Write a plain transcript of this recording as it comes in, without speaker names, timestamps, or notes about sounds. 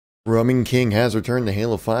Roaming King has returned to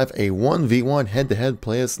Halo 5. A 1v1 head-to-head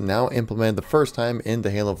play is now implemented the first time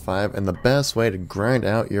into Halo 5, and the best way to grind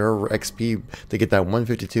out your XP to get that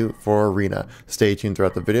 152 for Arena. Stay tuned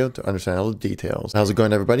throughout the video to understand all the details. How's it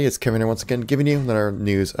going, everybody? It's Kevin here once again, giving you another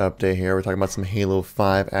news update here. We're talking about some Halo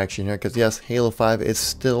 5 action here, because yes, Halo 5 is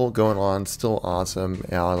still going on, still awesome.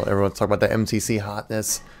 Everyone's talking about the MCC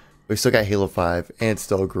hotness. We still got Halo 5, and it's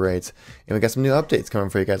still great. And we got some new updates coming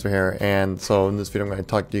for you guys right here. And so in this video, I'm going to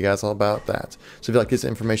talk to you guys all about that. So if you like these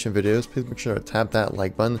information videos, please make sure to tap that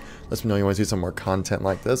like button. Let me know you want to see some more content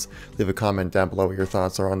like this. Leave a comment down below what your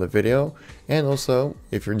thoughts are on the video. And also,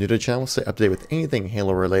 if you're new to the channel, stay up to date with anything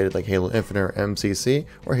Halo related, like Halo Infinite or MCC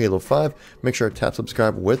or Halo 5. Make sure to tap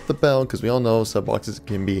subscribe with the bell, because we all know sub boxes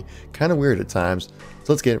can be kind of weird at times.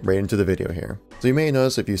 So let's get right into the video here. So you may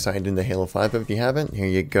notice if you signed into Halo 5, but if you haven't, here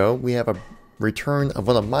you go. We have a return of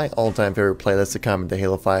one of my all-time favorite playlists to come into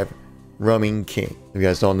Halo 5, Roaming King. If you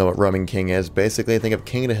guys don't know what Roaming King is, basically think of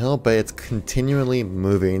King of the Hill, but it's continually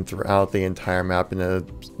moving throughout the entire map in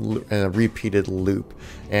a repeated loop.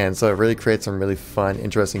 And so it really creates some really fun,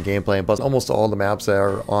 interesting gameplay. And plus, almost all the maps that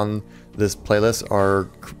are on this playlist are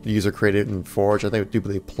user created in Forge. I think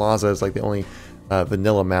Jubilee Plaza is like the only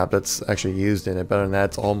vanilla map that's actually used in it, but other than that,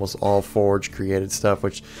 it's almost all Forge created stuff,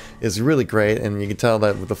 which is really great. And you can tell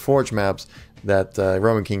that with the Forge maps that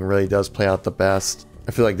Roaming King really does play out the best.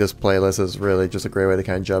 I feel like this playlist is really just a great way to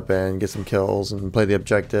kind of jump in, get some kills, and play the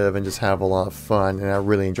objective, and just have a lot of fun. And I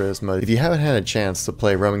really enjoy this mode. If you haven't had a chance to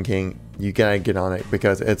play Roaming King, you gotta get on it,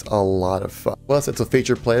 because it's a lot of fun. Plus, it's a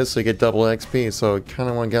featured playlist, so you get double XP, so you kind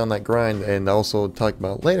of want to get on that grind, and also talk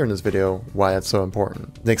about later in this video why it's so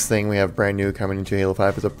important. Next thing we have brand new coming into Halo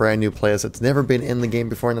 5 is a brand new playlist that's never been in the game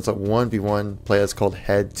before, and that's a 1v1 playlist called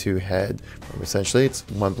Head to Head. Essentially, it's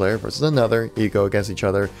one player versus another. You go against each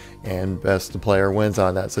other, and best player wins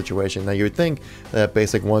on that situation. Now, you would think that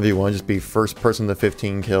basic 1v1 just be first person to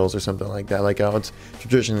 15 kills or something like that, like how it's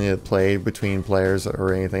traditionally played between players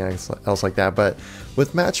or anything else like that. But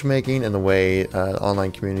with matchmaking and the way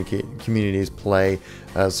online communities play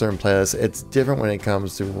certain playlists, it's different when it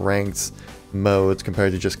comes to ranked modes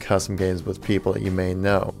compared to just custom games with people that you may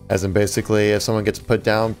know. As in, basically, if someone gets put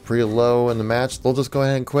down pretty low in the match, they'll just go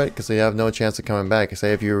ahead and quit because they have no chance of coming back.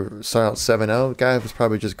 Say if you start out 7-0, the guy was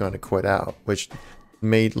probably just going to quit out, which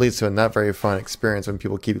leads to a not very fun experience when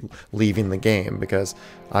people keep leaving the game, because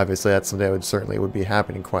obviously that's something that certainly would be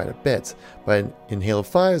happening quite a bit. But in Halo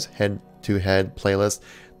 5's head-to-head playlist,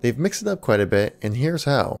 they've mixed it up quite a bit, and here's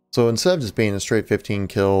how. So instead of just being a straight 15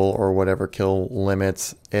 kill or whatever kill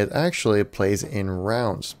limits, it actually plays in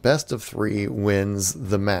rounds. Best of 3 wins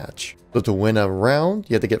the match. So to win a round,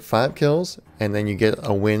 you have to get 5 kills, and then you get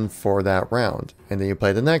a win for that round. And then you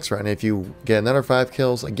play the next round. If you get another 5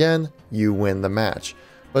 kills, again, you win the match.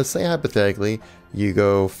 But say hypothetically, you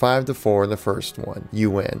go 5-4 in the first one,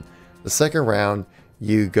 you win. The second round,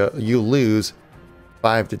 you lose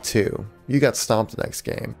 5-2. You got stomped the next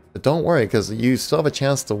game. But don't worry, because you still have a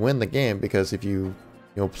chance to win the game, because if you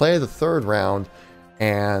play the third round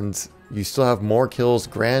and you still have more kills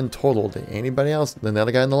grand total than anybody else, than the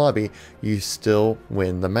other guy in the lobby, you still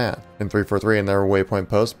win the match. And 343 in their waypoint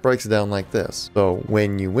post breaks it down like this. So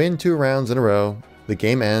when you win 2 rounds in a row, the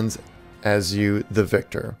game ends as you the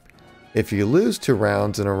victor. If you lose 2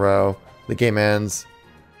 rounds in a row, the game ends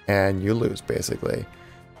and you lose, basically.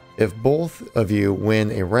 If both of you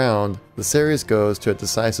win a round, the series goes to a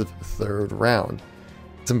decisive third round.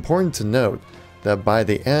 It's important to note that by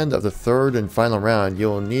the end of the third and final round,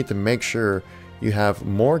 you'll need to make sure you have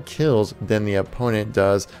more kills than the opponent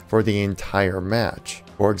does for the entire match.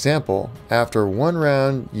 For example, after 1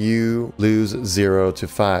 round, you lose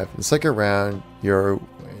 0-5. The second round, you're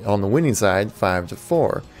on the winning side,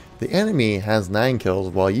 5-4. The enemy has 9 kills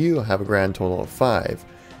while you have a grand total of 5,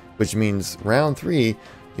 which means round 3,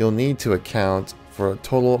 you'll need to account for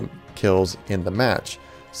total kills in the match.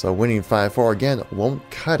 So winning 5-4 again won't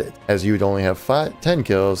cut it, as you'd only have 10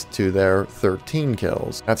 kills to their 13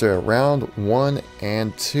 kills. After a round 1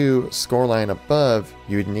 and 2 scoreline above,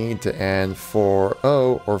 you'd need to end 4-0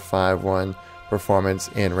 or 5-1 performance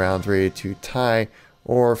in round 3 to tie,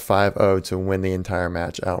 or 5-0 to win the entire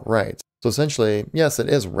match outright. So essentially, yes, it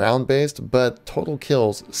is round-based, but total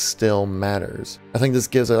kills still matters. I think this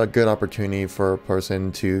gives a good opportunity for a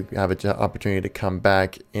person to have an opportunity to come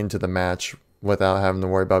back into the match without having to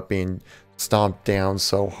worry about being stomped down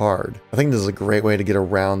so hard. I think this is a great way to get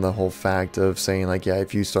around the whole fact of saying, like, yeah,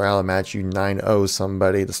 if you start out a match, you 9-0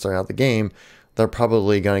 somebody to start out the game, they're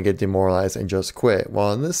probably going to get demoralized and just quit.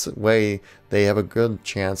 Well, in this way, they have a good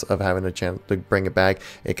chance of having a chance to bring it back.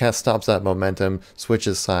 It kind of stops that momentum,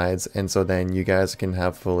 switches sides, and so then you guys can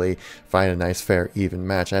hopefully find a nice, fair, even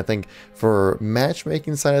match. And I think for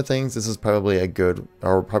matchmaking side of things, this is probably a good,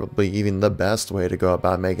 or probably even the best way to go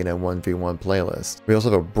about making a 1v1 playlist. We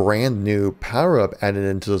also have a brand new power-up added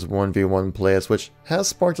into this 1v1 playlist, which has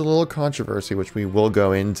sparked a little controversy, which we will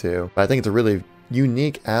go into. But I think it's a really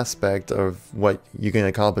unique aspect of what you can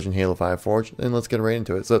accomplish in Halo 5 Forge, and let's get right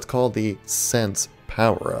into it. So it's called the Sense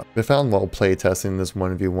Power-Up. We found while playtesting this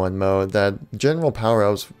 1v1 mode that general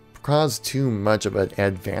power-ups cause too much of an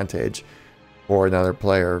advantage for another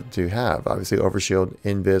player to have. Obviously overshield,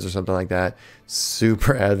 invis, or something like that,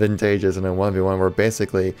 super advantageous in a 1v1 where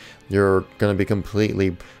basically you're going to be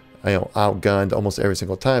completely outgunned almost every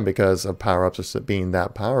single time because of power-ups just being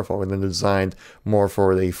that powerful, and they're designed more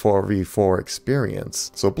for the 4v4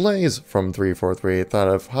 experience. So Blaze from 343 thought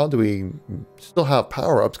of how do we still have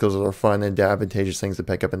power-ups because they're fun and advantageous things to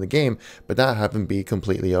pick up in the game, but not have them be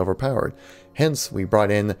completely overpowered. Hence, we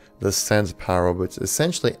brought in the Sense power-up, which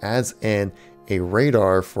essentially adds in a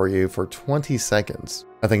radar for you for 20 seconds.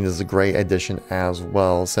 I think this is a great addition as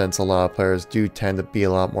well, since a lot of players do tend to be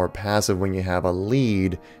a lot more passive when you have a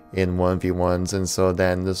lead in 1v1s, and so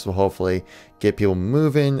then this will hopefully get people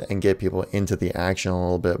moving and get people into the action a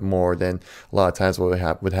little bit more than a lot of times what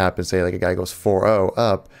would happen, say like a guy goes 4-0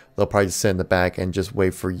 up, they'll probably just sit in the back and just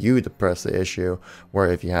wait for you to press the issue,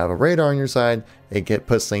 where if you have a radar on your side, it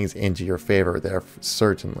puts things into your favor there,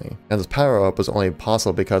 certainly. And this power up was only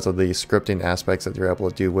possible because of the scripting aspects that you're able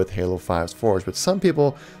to do with Halo 5's Forge, but some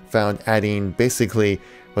people found adding basically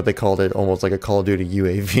what they called it almost like a Call of Duty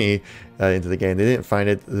UAV into the game. They didn't find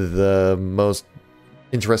it the most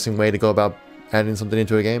interesting way to go about adding something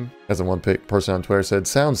into a game. As the one person on Twitter said,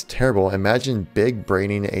 sounds terrible. Imagine big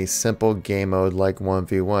braining a simple game mode like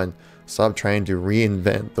 1v1. Stop trying to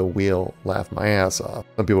reinvent the wheel. Laugh my ass off.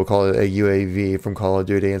 Some people call it a UAV from Call of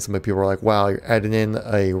Duty, and some people are like, wow, you're adding in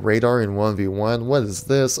a radar in 1v1? What is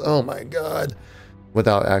this? Oh my god.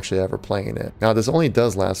 Without actually ever playing it. Now this only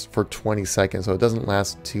does last for 20 seconds, so it doesn't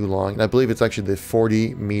last too long. And I believe it's actually the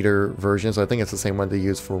 40-meter version, so I think it's the same one they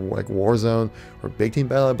use for like Warzone or Big Team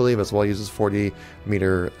Battle, I believe, as well. It uses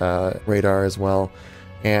 40-meter radar as well.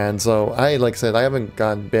 And so like I said, I haven't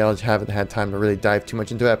had time to really dive too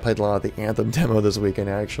much into it. I played a lot of the Anthem demo this weekend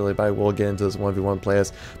actually, but I will get into this 1v1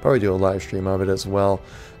 playlist. Probably do a live stream of it as well.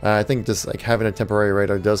 I think just like having a temporary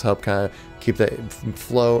radar does help kind of keep the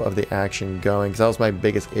flow of the action going, because that was my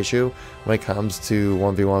biggest issue when it comes to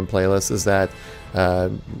 1v1 playlists, is that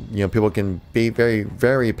people can be very,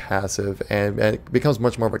 very passive, and it becomes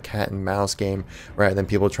much more of a cat and mouse game rather than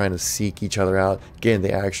people trying to seek each other out, get in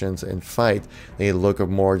the actions and fight. They look at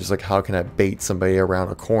more just like, how can I bait somebody around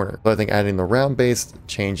a corner? So I think adding the round-based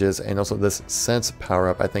changes and also this Sense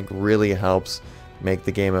power-up, I think really helps make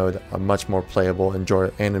the game mode a much more playable and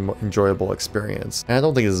enjoyable experience. And I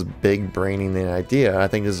don't think this is big braining the idea. I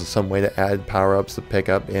think this is some way to add power-ups to pick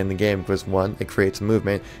up in the game, because one, it creates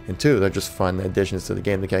movement, and two, they're just fun additions to the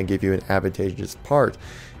game that kind of give you an advantageous part.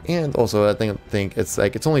 And also I think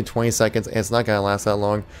it's only 20 seconds and it's not going to last that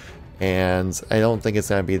long, and I don't think it's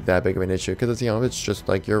going to be that big of an issue, because it's just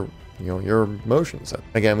like your emotions.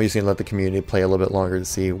 Again, we just need to let the community play a little bit longer to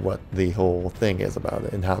see what the whole thing is about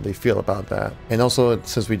it and how they feel about that. And also,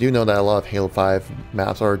 since we do know that a lot of Halo 5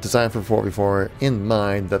 maps are designed for 4v4 in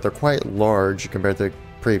mind, that they're quite large compared to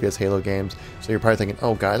previous Halo games, so you're probably thinking,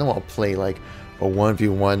 oh god, I don't want to play like a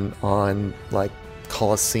 1v1 on like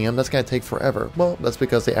Coliseum, that's going to take forever. Well, that's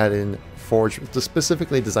because they added in Forge,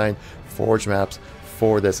 specifically designed Forge maps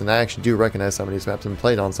for this, and I actually do recognize some of these maps and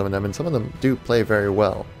played on some of them, and some of them do play very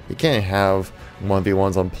well. You can't have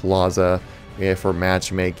 1v1s on Plaza for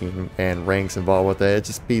matchmaking and ranks involved with it. It'd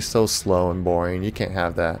just be so slow and boring. You can't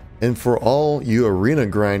have that. And for all you arena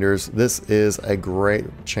grinders, this is a great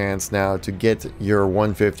chance now to get your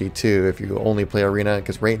 152 if you only play arena,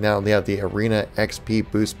 because right now they have the Arena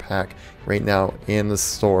XP Boost Pack right now in the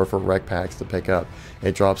store for rec packs to pick up.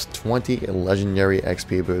 It drops 20 legendary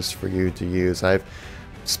XP boosts for you to use. I've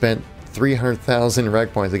spent 300,000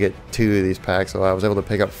 rec points to get 2 of these packs, so I was able to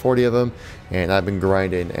pick up 40 of them, and I've been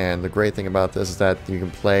grinding. And the great thing about this is that you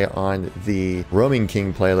can play on the Roaming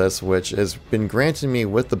King playlist, which has been granting me,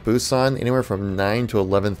 with the boosts on, anywhere from 9 to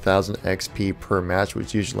 11,000 XP per match,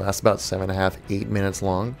 which usually lasts about 7.5–8 minutes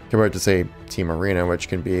long, compared to say Team Arena, which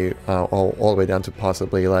can be all the way down to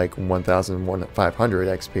possibly like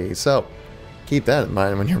 1,500 XP. So keep that in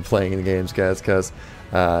mind when you're playing the games, guys, because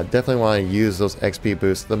definitely want to use those XP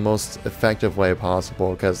boosts the most effective way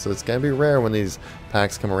possible, because it's going to be rare when these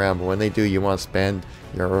packs come around, but when they do, you want to spend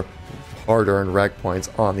your hard-earned rec points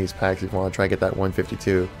on these packs if you want to try to get that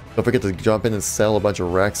 152. Don't forget to jump in and sell a bunch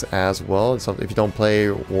of Rex as well. So if you don't play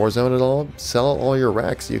Warzone at all, sell all your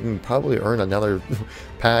Rex. You can probably earn another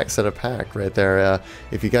set of pack right there.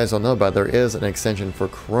 If you guys don't know about it, there is an extension for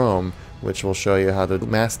Chrome, which will show you how to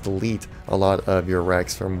mass delete a lot of your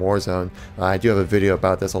Rex from Warzone. I do have a video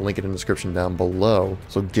about this. I'll link it in the description down below.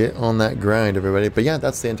 So get on that grind, everybody. But yeah,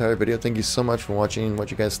 that's the entire video. Thank you so much for watching.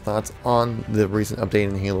 What you guys' thoughts on the recent update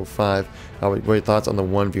in Halo 5? What are your thoughts on the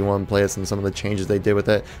 1v1 plays and some of the changes they did with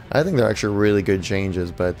it? I think they're actually really good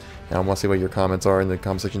changes, but I want to see what your comments are in the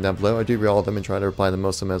comment section down below. I do read all of them and try to reply to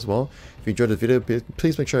most of them as well. If you enjoyed the video,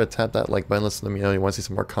 please make sure to tap that like button. Let me know you want to see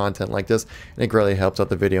some more content like this, and it greatly helps out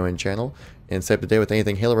the video and channel. And stay up to date with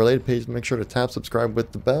anything Halo related, please make sure to tap subscribe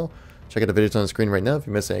with the bell. Check out the videos on the screen right now if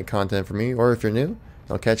you missed any content from me, or if you're new.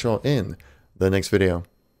 I'll catch you all in the next video.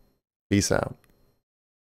 Peace out.